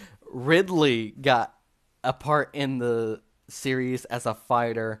 Ridley got a part in the series as a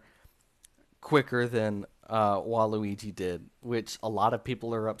fighter quicker than Waluigi did, which a lot of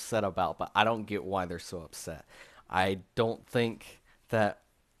people are upset about, but I don't get why they're so upset. I don't think that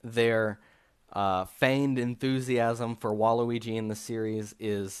their feigned enthusiasm for Waluigi in the series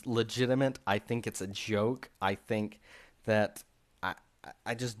is legitimate. I think it's a joke. I think that I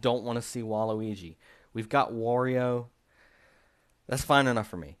I just don't want to see Waluigi. We've got Wario. That's fine enough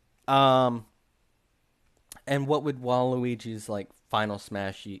for me. Um, and what would Waluigi's like final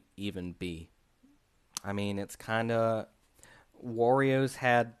smash even be? I mean, it's kind of Wario's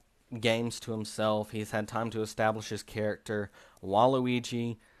had games to himself. He's had time to establish his character.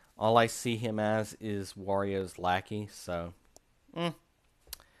 Waluigi, all I see him as is Wario's lackey. So, mm.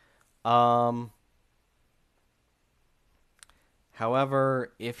 um.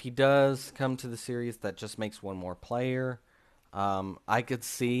 However, if he does come to the series, that just makes one more player. I could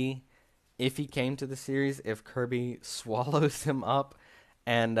see if he came to the series, if Kirby swallows him up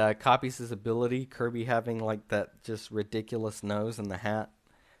and copies his ability, Kirby having like that just ridiculous nose and the hat.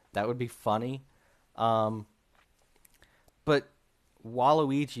 That would be funny. Um, but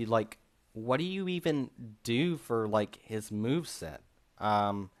Waluigi, like, what do you even do for like his move set?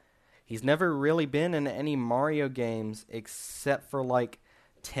 He's never really been in any Mario games except for like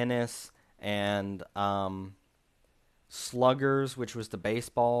tennis and Sluggers, which was the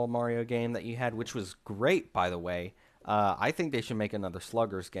baseball Mario game that you had, which was great, by the way. I think they should make another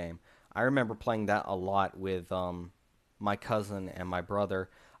Sluggers game. I remember playing that a lot with my cousin and my brother.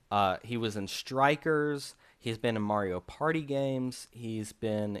 He was in Strikers. He's been in Mario Party games. He's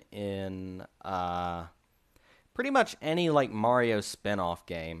been in pretty much any like Mario spin-off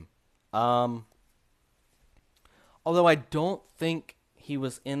game. Um, Although I don't think he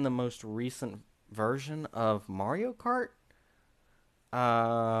was in the most recent version of Mario Kart.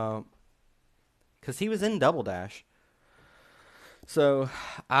 Uh, because he was in Double Dash. So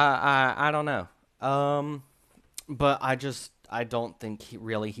I don't know. But I don't think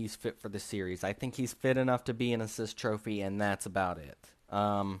he's fit for the series. I think he's fit enough to be an assist trophy, and that's about it.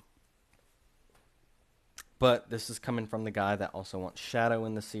 But this is coming from the guy that also wants Shadow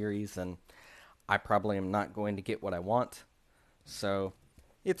in the series, and I probably am not going to get what I want. So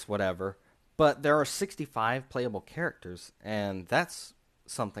it's whatever. But there are 65 playable characters, and that's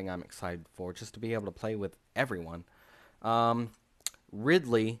something I'm excited for, just to be able to play with everyone. Um,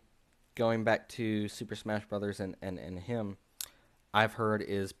 Ridley, going back to Super Smash Brothers and him, I've heard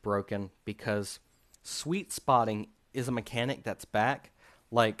is broken because sweet spotting is a mechanic that's back.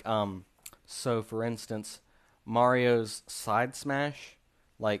 Like, so for instance, Mario's side smash,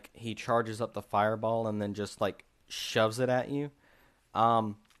 like he charges up the fireball and then just like shoves it at you.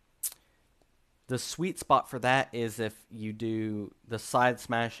 Um, The sweet spot for that is if you do the side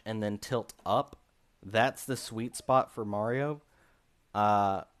smash and then tilt up. That's the sweet spot for Mario.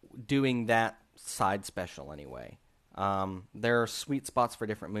 Uh, Doing that side special anyway. There are sweet spots for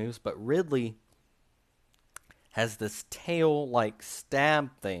different moves, but Ridley has this tail like stab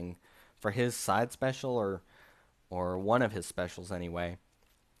thing for his side special or one of his specials anyway.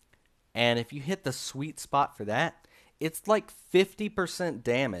 And if you hit the sweet spot for that, it's like 50%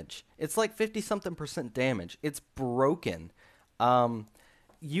 damage. It's like 50 something percent damage. It's broken. Um,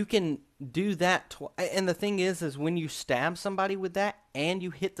 you can do that. And the thing is when you stab somebody with that and you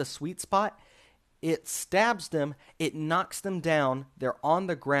hit the sweet spot, it stabs them, it knocks them down, they're on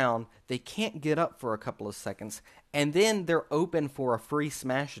the ground, they can't get up for a couple of seconds, and then they're open for a free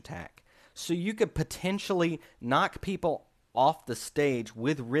smash attack. So you could potentially knock people off the stage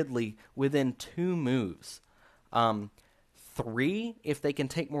with Ridley within 2 moves. Um, 3 if they can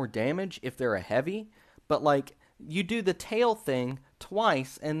take more damage if they're a heavy, but like you do the tail thing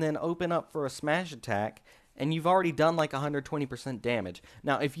twice and then open up for a smash attack, and you've already done like 120% damage.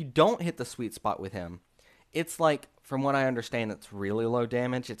 Now, if you don't hit the sweet spot with him, it's like, from what I understand, it's really low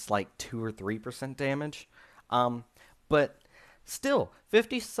damage. It's like 2 or 3% damage. Um, but still,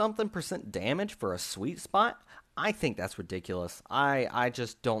 50 something percent damage for a sweet spot, I think that's ridiculous. I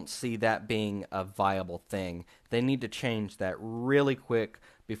just don't see that being a viable thing. They need to change that really quick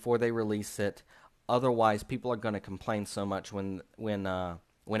before they release it. Otherwise, people are going to complain so much when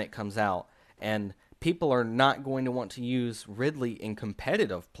it comes out, and people are not going to want to use Ridley in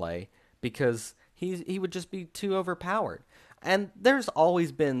competitive play because he would just be too overpowered. And there's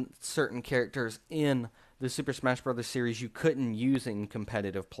always been certain characters in the Super Smash Bros. Series you couldn't use in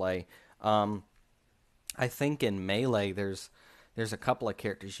competitive play. I think in Melee there's a couple of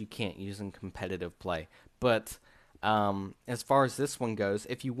characters you can't use in competitive play. But as far as this one goes,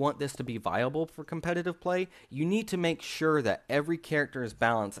 if you want this to be viable for competitive play, you need to make sure that every character is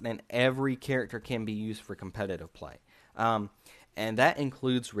balanced and every character can be used for competitive play. And that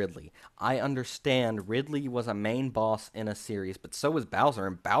includes Ridley. I understand Ridley was a main boss in a series, but so was Bowser,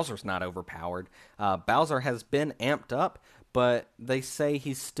 and Bowser's not overpowered. Bowser has been amped up, but they say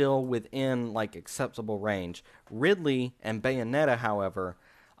he's still within like acceptable range. Ridley and Bayonetta, however,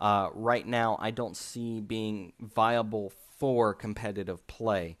 right now I don't see being viable for competitive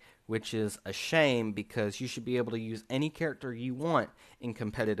play, which is a shame because you should be able to use any character you want in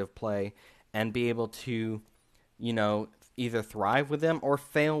competitive play and be able to, either thrive with them or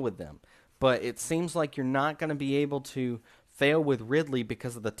fail with them. But it seems like you're not going to be able to fail with Ridley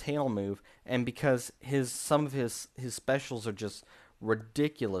because of the tail move and because some of his specials are just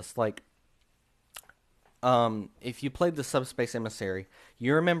ridiculous. Like, if you played the Subspace Emissary,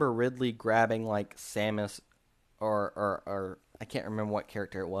 you remember Ridley grabbing like Samus or I can't remember what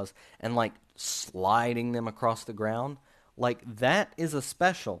character it was, and like sliding them across the ground. Like, that is a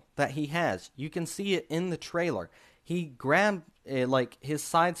special that he has. You can see it in the trailer. He grabbed like his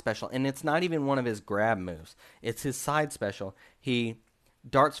side special, and it's not even one of his grab moves. It's his side special. He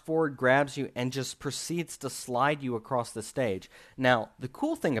darts forward, grabs you, and just proceeds to slide you across the stage. Now, the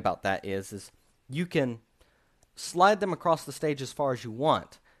cool thing about that is you can slide them across the stage as far as you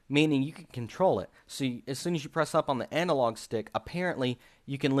want, meaning you can control it. So as soon as you press up on the analog stick, apparently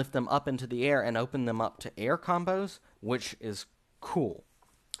you can lift them up into the air and open them up to air combos, which is cool.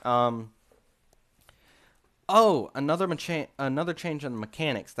 Another change in the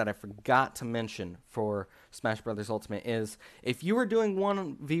mechanics that I forgot to mention for Smash Bros. Ultimate is if you are doing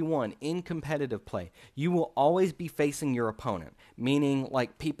 1v1 in competitive play, you will always be facing your opponent, meaning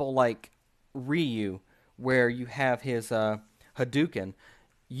like people like Ryu, where you have his Hadouken,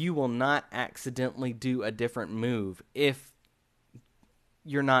 you will not accidentally do a different move if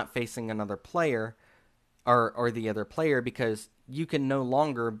you're not facing another player or the other player, because you can no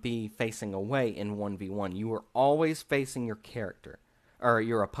longer be facing away in 1v1. You are always facing your character or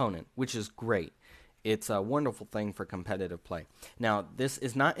your opponent, which is great. It's a wonderful thing for competitive play. Now, this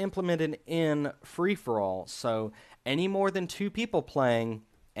is not implemented in free-for-all, so any more than 2 people playing,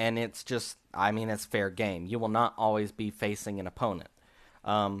 and it's just, it's fair game. You will not always be facing an opponent.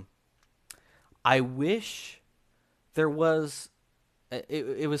 I wish there was,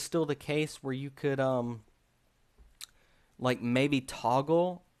 it was still the case where you could, like maybe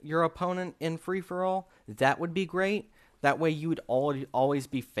toggle your opponent in free-for-all. That would be great. That way you would always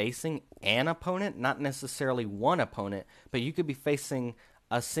be facing an opponent, not necessarily one opponent, but you could be facing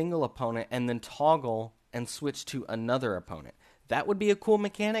a single opponent and then toggle and switch to another opponent. That would be a cool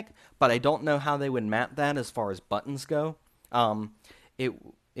mechanic, but I don't know how they would map that as far as buttons go. It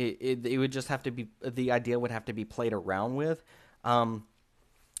would just have to be, the idea would have to be played around with.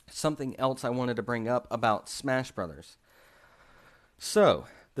 something else I wanted to bring up about Smash Brothers. So,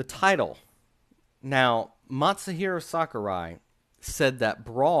 the title. Now, Matsuhiro Sakurai said that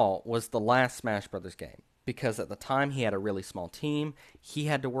Brawl was the last Smash Brothers game because at the time he had a really small team. He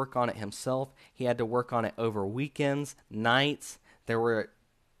had to work on it himself. He had to work on it over weekends, nights. There were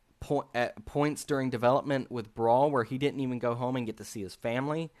points during development with Brawl where he didn't even go home and get to see his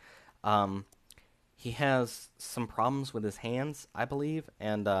family. Um, he has some problems with his hands, I believe,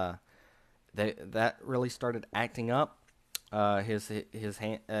 and that really started acting up. His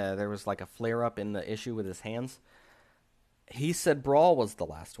hand, there was like a flare up in the issue with his hands. He said Brawl was the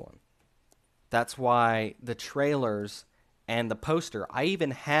last one. That's why the trailers and the poster. I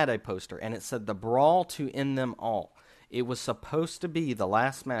even had a poster, and it said the Brawl to end them all. It was supposed to be the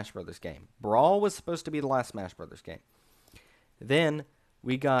last Smash Brothers game. Brawl was supposed to be the last Smash Brothers game. Then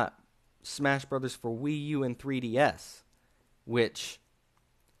we got Smash Brothers for Wii U and 3DS, which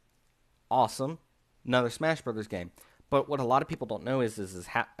awesome, another Smash Brothers game. But what a lot of people don't know is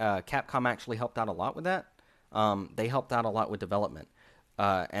Capcom actually helped out a lot with that. They helped out a lot with development,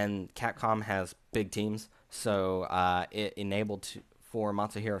 and Capcom has big teams, so it enabled for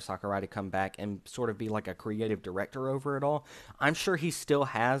Matsuhiro Sakurai to come back and sort of be like a creative director over it all. I'm sure he still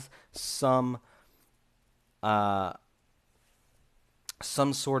has some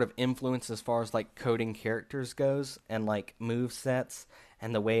sort of influence as far as like coding characters goes and like move sets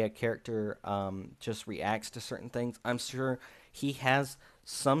and the way a character just reacts to certain things. I'm sure he has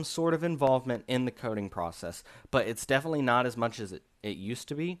some sort of involvement in the coding process, but it's definitely not as much as it used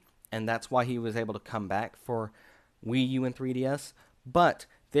to be, and that's why he was able to come back for Wii U and 3DS. But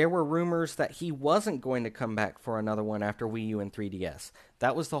there were rumors that he wasn't going to come back for another one after Wii U and 3DS.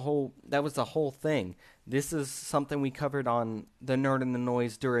 That was the whole thing. This is something we covered on the Nerd and the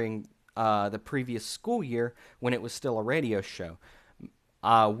Noise during the previous school year when it was still a radio show.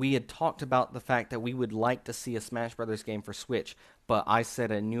 We had talked about the fact that we would like to see a Smash Brothers game for Switch, but I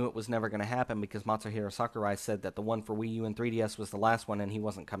said I knew it was never going to happen because Matsuhiro Sakurai said that the one for Wii U and 3DS was the last one and he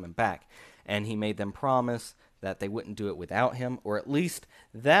wasn't coming back. And he made them promise that they wouldn't do it without him, or at least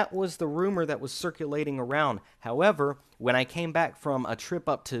that was the rumor that was circulating around. However, when I came back from a trip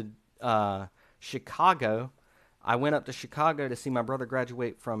up to Chicago, I went up to Chicago to see my brother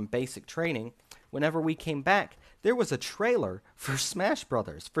graduate from basic training. Whenever we came back, there was a trailer for Smash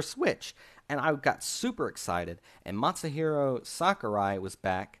Brothers for Switch, and I got super excited. And Matsuhiro Sakurai was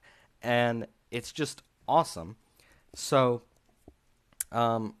back, and it's just awesome. So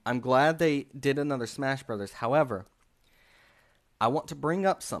I'm glad they did another Smash Brothers. However, I want to bring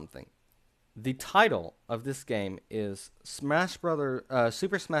up something. The title of this game is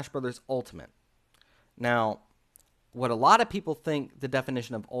Super Smash Brothers Ultimate. Now, what a lot of people think the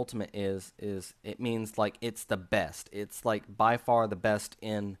definition of ultimate is it means like it's the best. It's like by far the best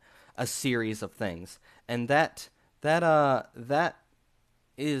in a series of things. And that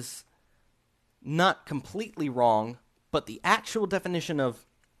is not completely wrong, but the actual definition of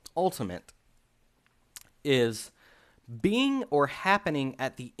ultimate is being or happening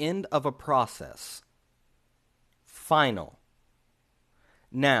at the end of a process. Final.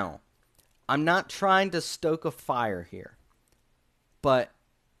 Now, I'm not trying to stoke a fire here, but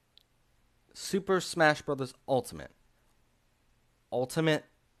Super Smash Bros. Ultimate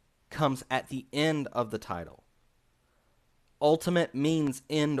comes at the end of the title. Ultimate means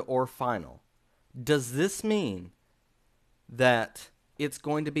end or final. Does this mean that it's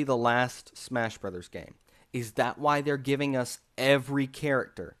going to be the last Smash Brothers game? Is that why they're giving us every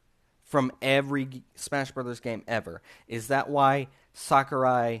character from every Smash Brothers game ever? Is that why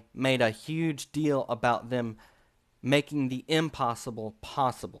Sakurai made a huge deal about them making the impossible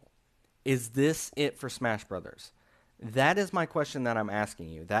possible? Is this it for Smash Brothers? That is my question that I'm asking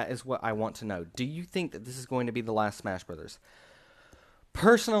you. That is what I want to know. Do you think that this is going to be the last Smash Brothers?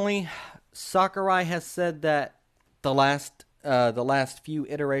 Personally, Sakurai has said that the last few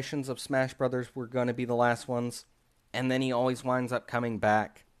iterations of Smash Brothers were going to be the last ones, and then he always winds up coming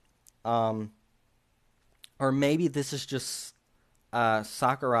back. Or maybe this is just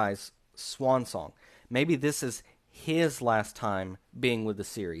Sakurai's swan song. Maybe this is his last time being with the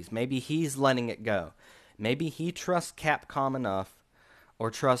series. Maybe he's letting it go. Maybe he trusts Capcom enough,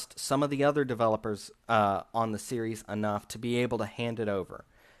 or trusts some of the other developers on the series enough to be able to hand it over.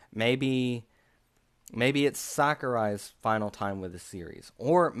 Maybe it's Sakurai's final time with the series,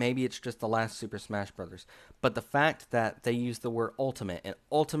 or maybe it's just the last Super Smash Brothers. But the fact that they use the word ultimate, and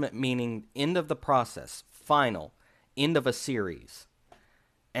ultimate meaning end of the process, final, end of a series,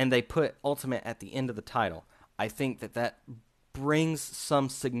 and they put ultimate at the end of the title, I think that brings some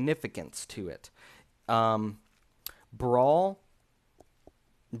significance to it. Brawl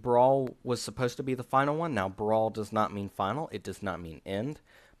Brawl was supposed to be the final one. Now, Brawl does not mean final. It does not mean end.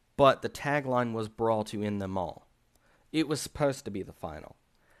 But the tagline was Brawl to end them all. It was supposed to be the final.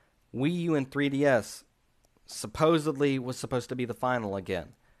 Wii U and 3DS supposedly was supposed to be the final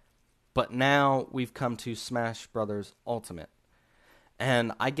again. But now we've come to Smash Brothers Ultimate.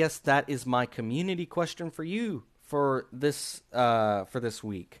 And I guess that is my community question for you for this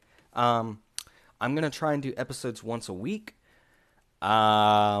week. I'm gonna try and do episodes once a week,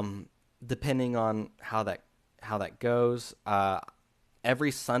 depending on how that goes.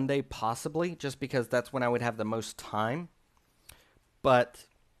 Every Sunday, possibly, just because that's when I would have the most time. But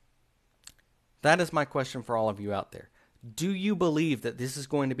that is my question for all of you out there. Do you believe that this is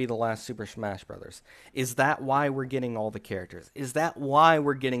going to be the last Super Smash Brothers? Is that why we're getting all the characters? Is that why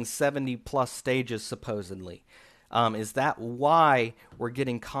we're getting 70 plus stages supposedly? Is that why we're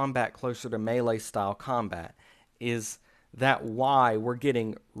getting combat closer to melee style combat? Is that why we're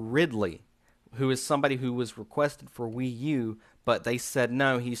getting Ridley, who is somebody who was requested for Wii U, but they said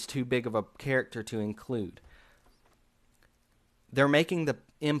no, he's too big of a character to include? They're making the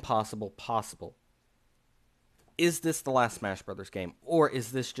impossible possible. Is this the last Smash Brothers game? Or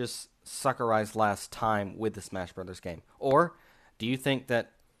is this just Sakurai's last time with the Smash Brothers game? Or do you think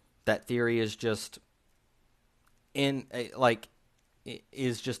that that theory is just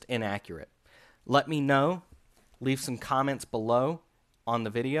just inaccurate? Let me know. Leave some comments below on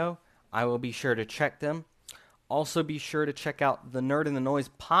the video. I will be sure to check them. Also be sure to check out the Nerd in the Noise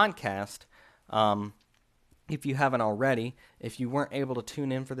podcast. If you haven't already, if you weren't able to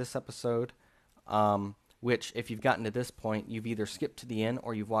tune in for this episode, which if you've gotten to this point, you've either skipped to the end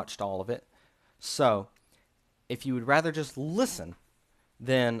or you've watched all of it. So, if you would rather just listen,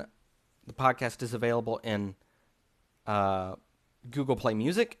 then the podcast is available in Google Play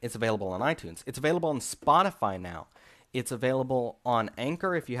Music. It's available on iTunes. It's available on Spotify now. It's available on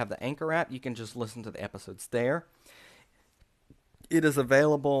Anchor. If you have the Anchor app, you can just listen to the episodes there. It is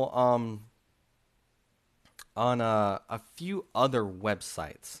available on a few other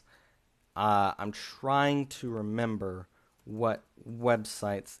websites. I'm trying to remember what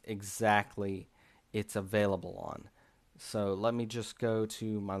websites exactly it's available on. So let me just go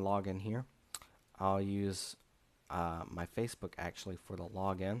to my login here. I'll use my Facebook actually for the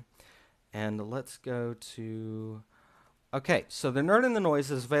login. And let's go to... Okay, so the Nerd in the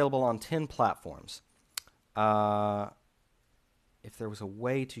Noise is available on 10 platforms. If there was a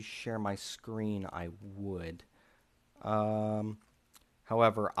way to share my screen, I would.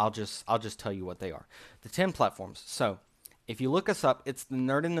 However, I'll just tell you what they are. The 10 platforms. So, if you look us up, it's the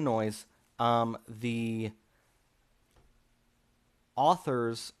Nerd in the Noise. The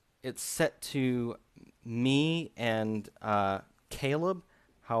authors, it's set to me and Caleb.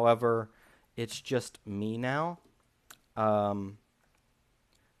 However, it's just me now.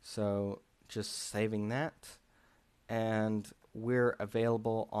 So, just saving that. And we're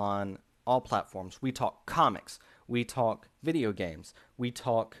available on all platforms. We talk comics. We talk video games. We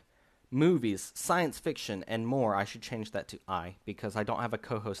talk movies, science fiction, and more. I should change that to I, because I don't have a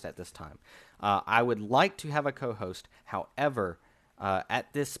co-host at this time. I would like to have a co-host. However,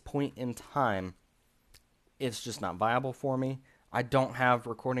 at this point in time, it's just not viable for me. I don't have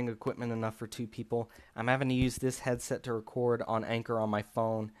recording equipment enough for 2 people. I'm having to use this headset to record on Anchor on my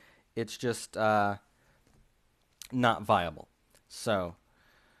phone. It's just not viable. So,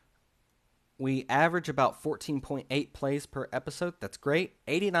 we average about 14.8 plays per episode. That's great.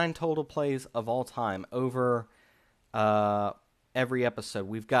 89 total plays of all time over every episode.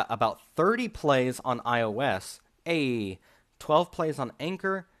 We've got about 30 plays on iOS, 12 plays on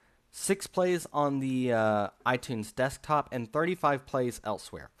Anchor, 6 plays on the iTunes desktop, and 35 plays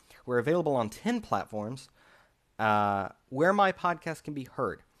elsewhere. We're available on 10 platforms where my podcast can be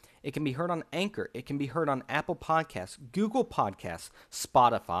heard. It can be heard on Anchor. It can be heard on Apple Podcasts, Google Podcasts,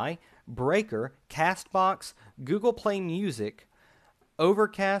 Spotify, Breaker, Castbox, Google Play Music,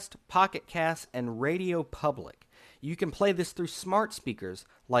 Overcast, Pocket Cast, and Radio Public. You can play this through smart speakers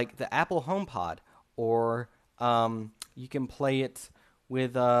like the Apple HomePod, or you can play it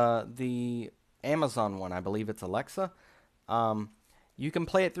with the Amazon one. I believe it's Alexa. You can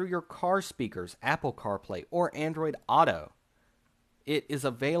play it through your car speakers, Apple CarPlay, or Android Auto. It is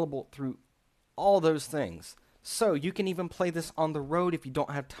available through all those things. So you can even play this on the road if you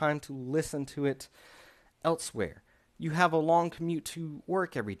don't have time to listen to it elsewhere. You have a long commute to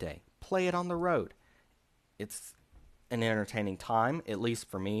work every day. Play it on the road. It's an entertaining time, at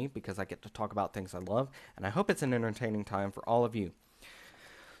least for me, because I get to talk about things I love. And I hope it's an entertaining time for all of you.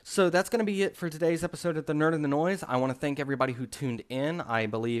 So that's going to be it for today's episode of The Nerd in the Noise. I want to thank everybody who tuned in. I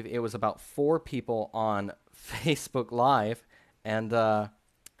believe it was about 4 people on Facebook Live. And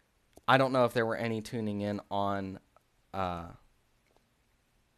I don't know if there were any tuning in on